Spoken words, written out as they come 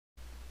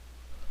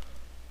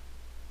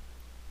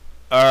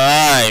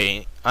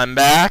Alright, I'm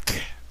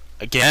back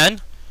again.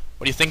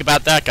 What do you think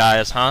about that,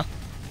 guys, huh?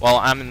 Well,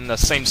 I'm in the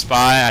same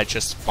spot. I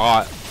just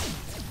bought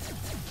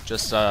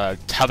just a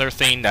tether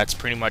thing that's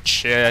pretty much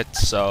shit,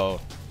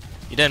 so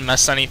you didn't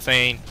miss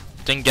anything.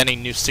 Didn't get any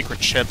new secret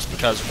chips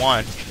because,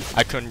 one,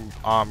 I couldn't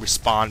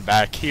respawn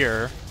back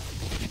here.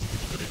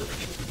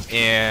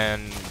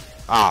 And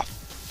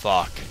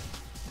fuck.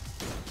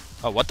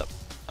 Oh, what the?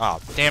 Oh,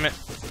 damn it.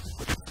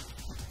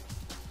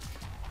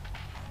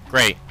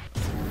 Great.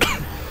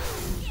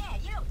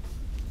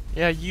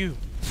 Yeah, you.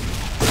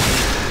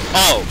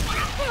 Oh!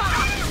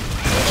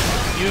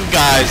 You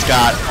guys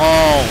got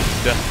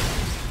owned.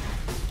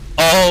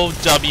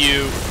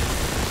 O-W.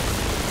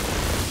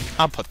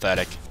 I'm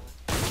pathetic.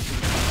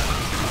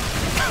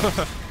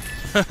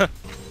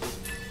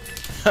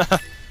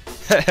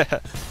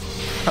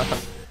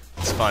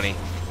 It's funny.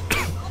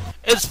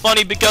 It's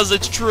funny because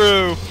it's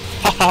true.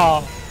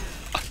 Haha.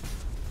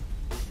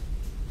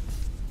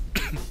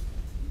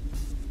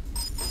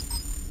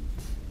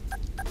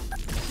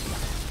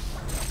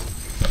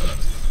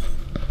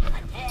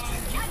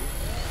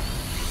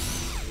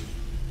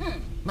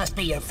 Must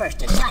be your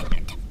first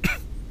assignment.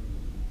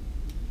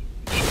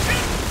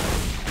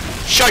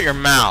 Shut your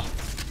mouth.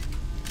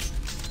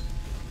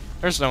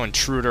 There's no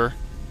intruder.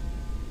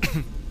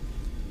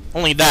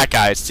 Only that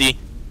guy, see?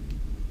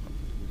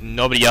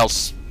 Nobody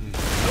else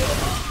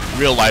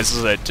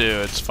realizes it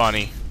too. It's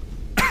funny.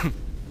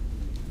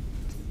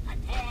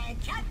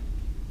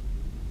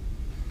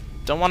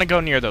 Don't want to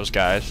go near those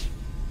guys.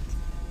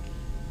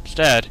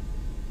 Instead.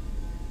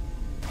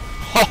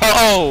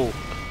 Ho!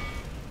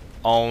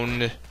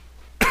 Owned.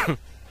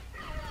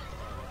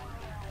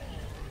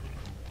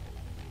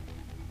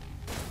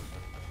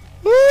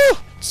 Woo!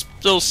 It's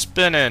still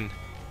spinning.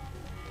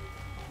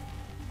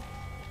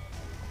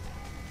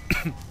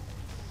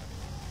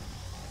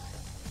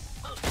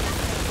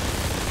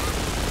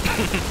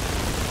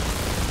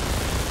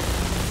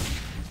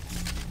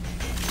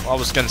 Well, I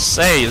was gonna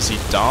say, is he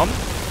dumb?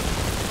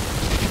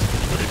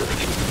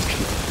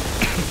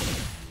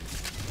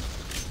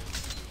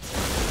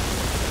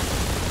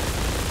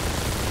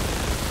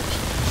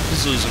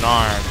 He's losing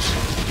arms.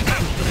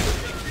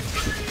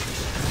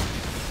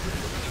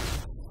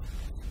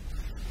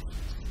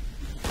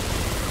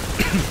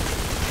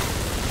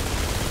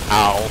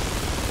 Ow.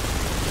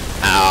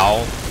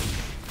 Ow.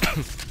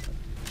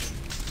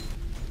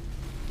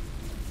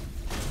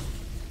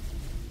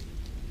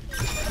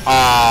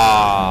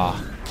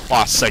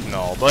 Lost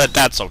signal, but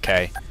that's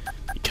okay.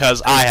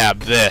 Because I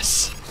have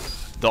this.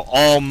 The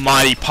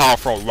almighty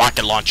powerful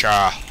rocket launcher.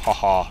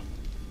 Haha.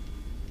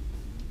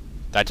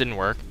 That didn't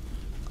work.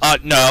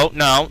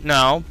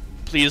 No.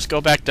 Please go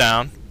back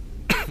down.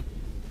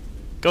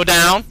 Go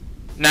down.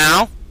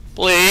 Now.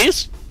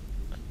 Please.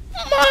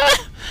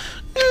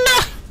 No.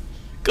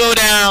 Go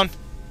down.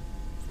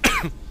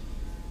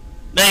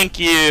 Thank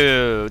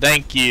you.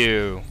 Thank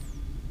you.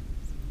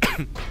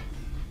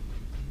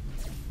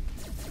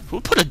 Who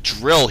put a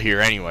drill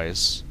here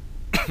anyways?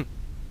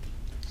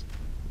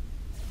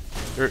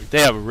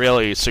 They have a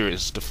really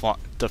serious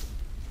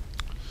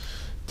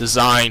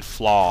design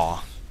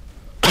flaw.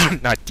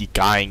 Not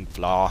design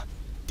flaw.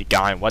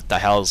 Design. What the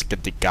hell is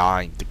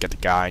design?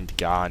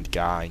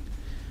 Design.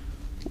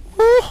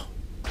 Woo!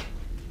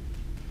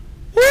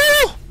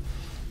 Woo!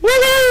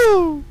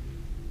 Woo!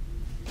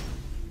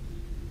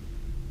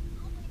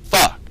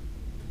 Fuck.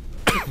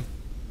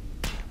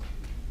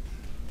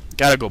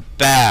 Gotta go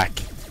back.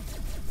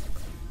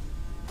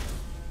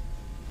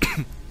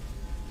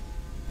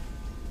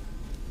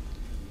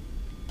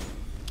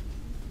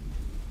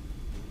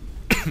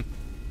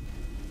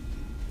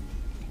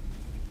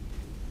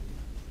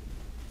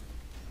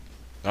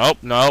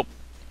 Nope.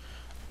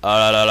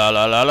 La.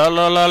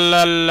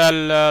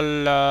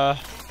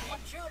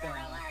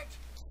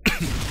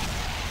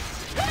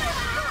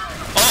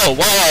 Oh,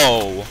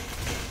 whoa!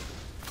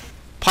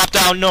 Popped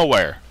out of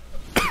nowhere.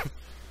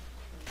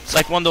 It's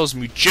like one of those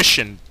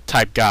magician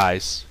type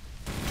guys.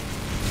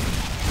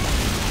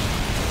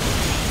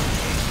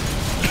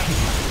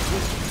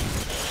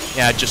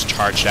 Yeah, I just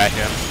charged at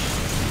him.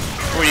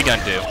 What are you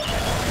gonna do?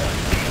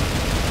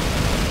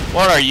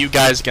 What are you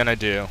guys gonna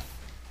do?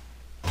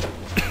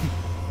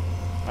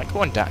 Am I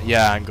going down?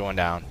 Yeah, I'm going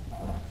down.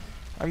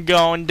 I'm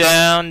going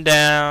down.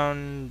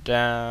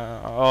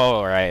 Oh,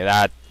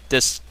 alright,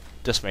 this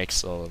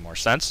makes a little more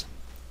sense.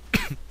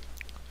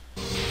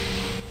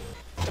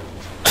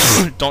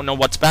 Don't know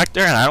what's back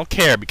there, and I don't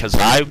care because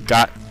I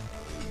got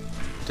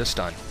this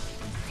done.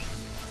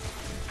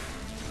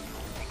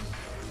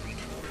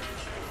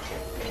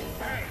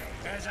 Hey,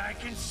 as I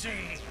can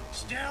see,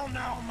 still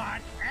no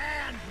mud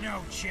and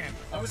no chip.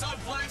 I was on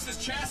Flax's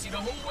chassis the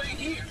whole way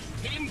here.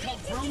 He didn't come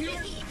through you?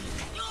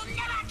 You'll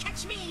never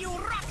catch me, you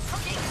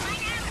rock-cooking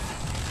swiner!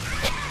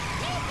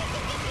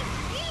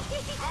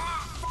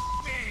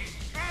 Oh, me!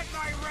 Add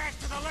my rat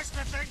to the list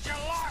of things you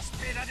lost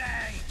me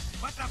today!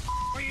 What the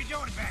were you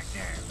doing back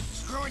there?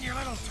 Screwing your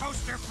little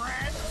toaster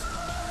friend?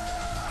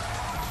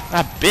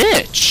 That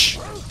bitch!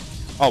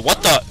 Oh,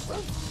 what the?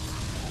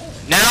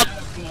 Now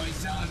boy,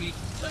 zombie.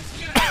 Let's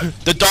get it.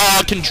 The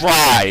dog can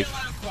drive.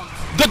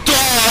 The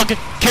dog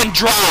can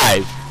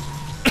drive.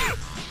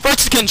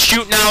 First it can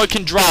shoot, now it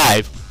can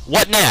drive.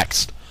 What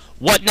next?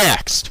 What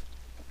next?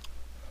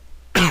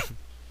 Ooh,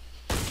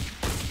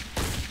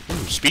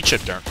 speed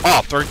shifter.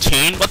 Oh,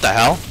 13? What the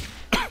hell?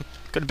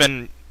 Could have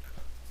been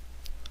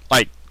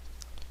like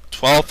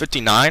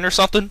 1259 or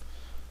something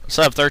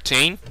instead of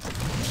 13.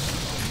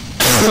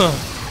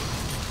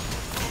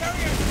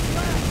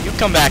 You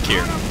come back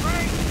here.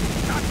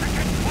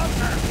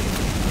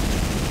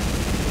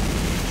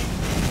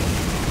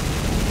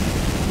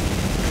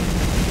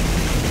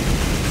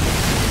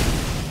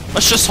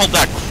 Let's just hold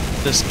that.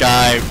 This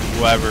guy,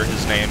 whoever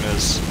his name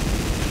is,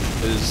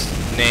 his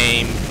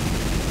name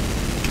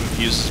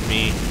confuses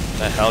me.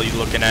 The hell you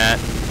looking at?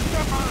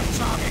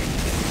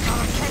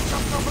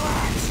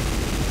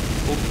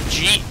 Well,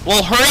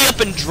 well, hurry up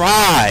and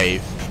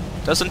drive.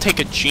 Doesn't take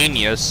a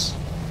genius.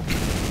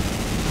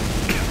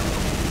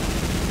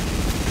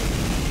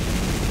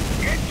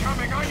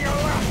 Incoming on your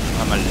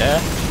left. On my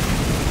left.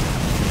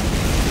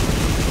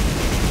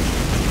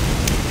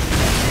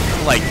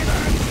 Like,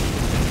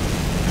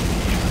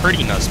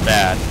 hurting us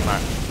bad.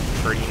 Not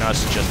hurting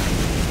us, just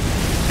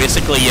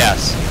basically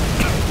yes.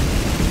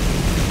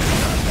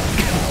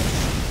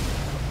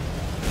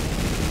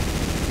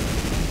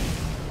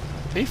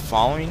 Are they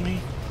following me?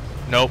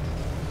 Nope.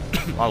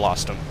 I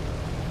lost him.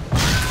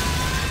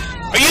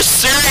 Are you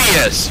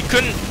serious? You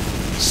couldn't...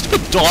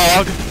 Stupid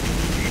dog.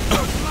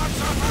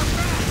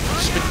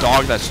 Stupid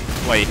dog that's...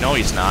 Wait, no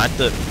he's not.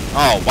 The...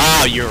 Oh,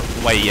 wow, you're...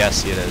 Wait,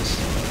 yes, it is.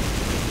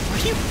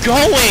 Where are you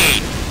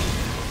going?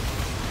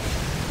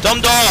 Dumb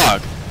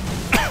dog.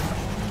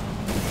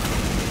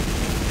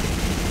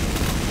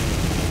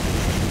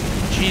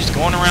 Jeez,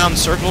 going around in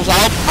circles.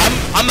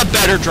 I'm a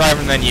better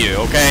driver than you,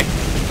 okay?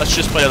 Let's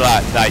just put it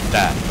like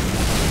that.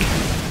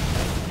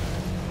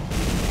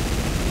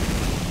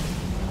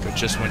 Good,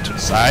 just went to the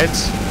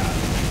sides.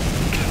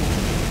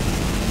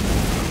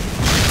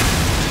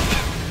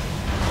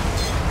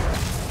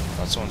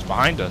 Thought someone's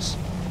behind us.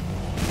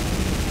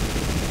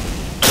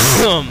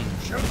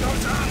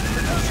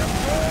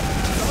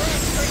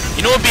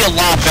 You know, it'd be a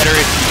lot better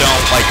if you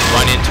don't, like,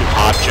 run into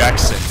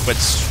objects and quit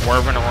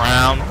swerving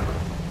around.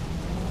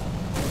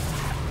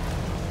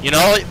 You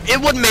know, it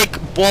would make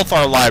both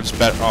our lives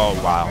better. Oh,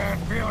 wow. Bad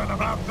feeling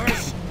about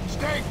this.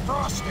 Stay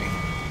frosty.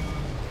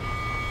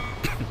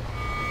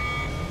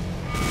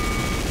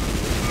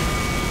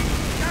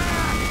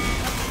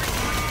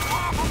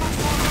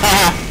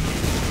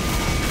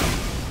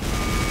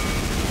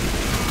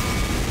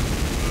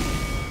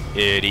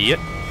 Idiot.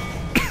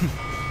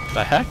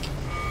 The heck?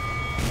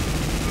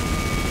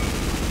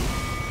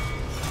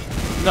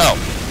 No.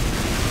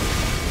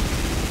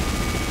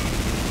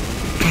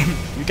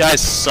 You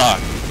guys suck.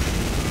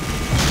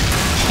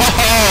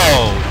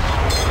 Oh!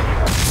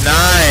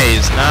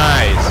 Nice,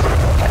 nice.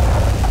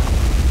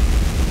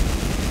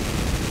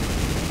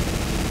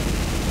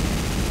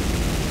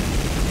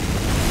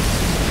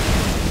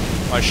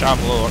 I shot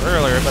him a little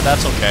earlier, but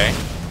that's okay.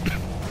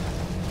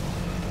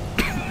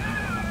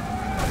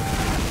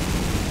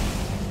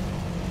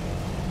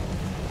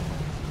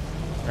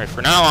 Alright,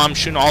 for now I'm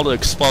shooting all the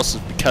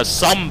explosives because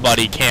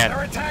somebody can't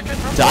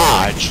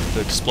dodge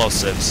the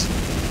explosives.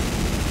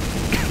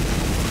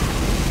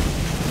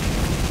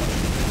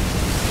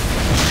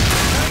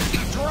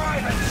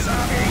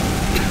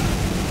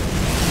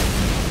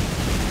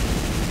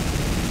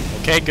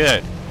 Okay,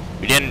 good.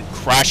 We didn't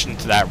crash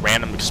into that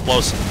random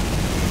explosive.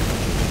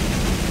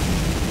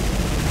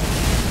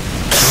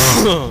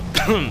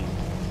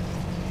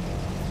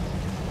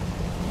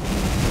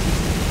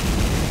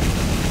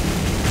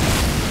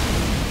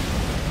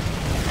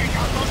 Take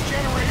out those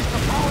generators to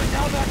power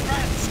down that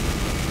fence.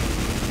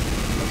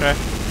 Okay.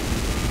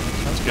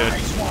 Sounds good.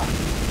 Nice one.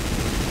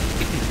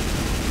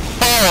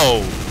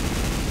 Oh!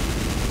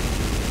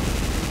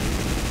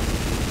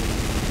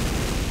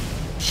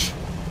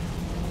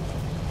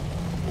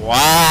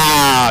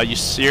 Wow, you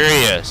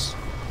serious?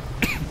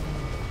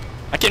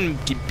 I can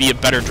be a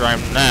better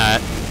driver than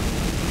that.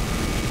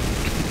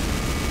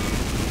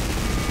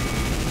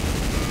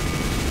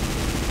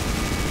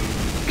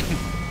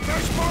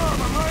 There's more of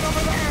them right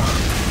over there.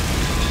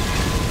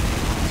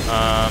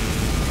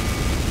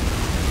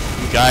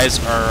 You guys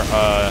are,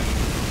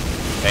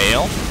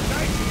 fail?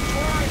 Nice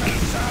driving,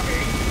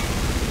 Zombie.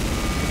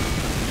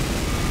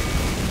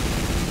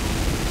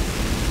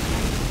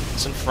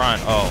 It's in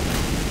front. Oh.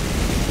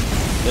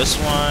 This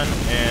one,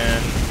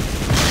 and...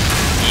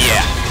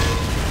 Yeah.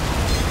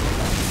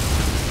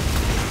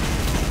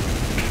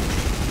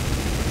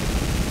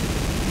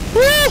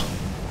 Woo!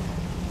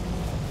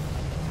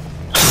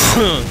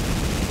 I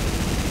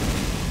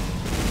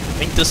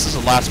think this is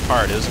the last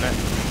part, isn't it?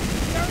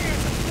 There he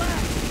is, it's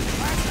back.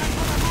 Last time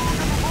for the moon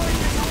and the boy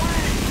gets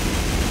away.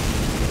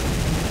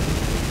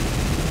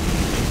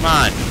 Come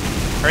on.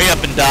 Hurry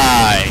up and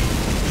die.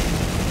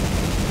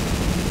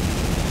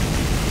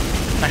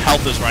 My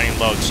health is running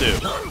low, too.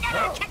 You'll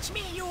never catch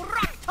me, you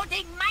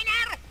rock-toting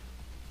miner!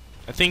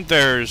 I think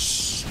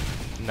there's...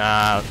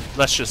 Nah,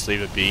 let's just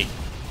leave it be.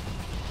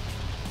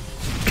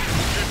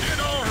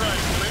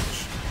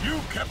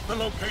 kept the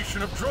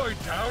location of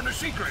Droid Town a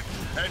secret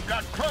and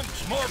got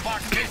Crunk's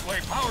Morbach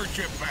Gateway power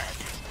chip back.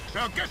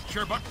 Now get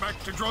your butt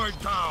back to Droid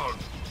Town.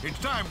 It's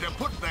time to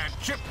put that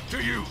chip to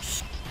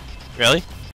use. Really?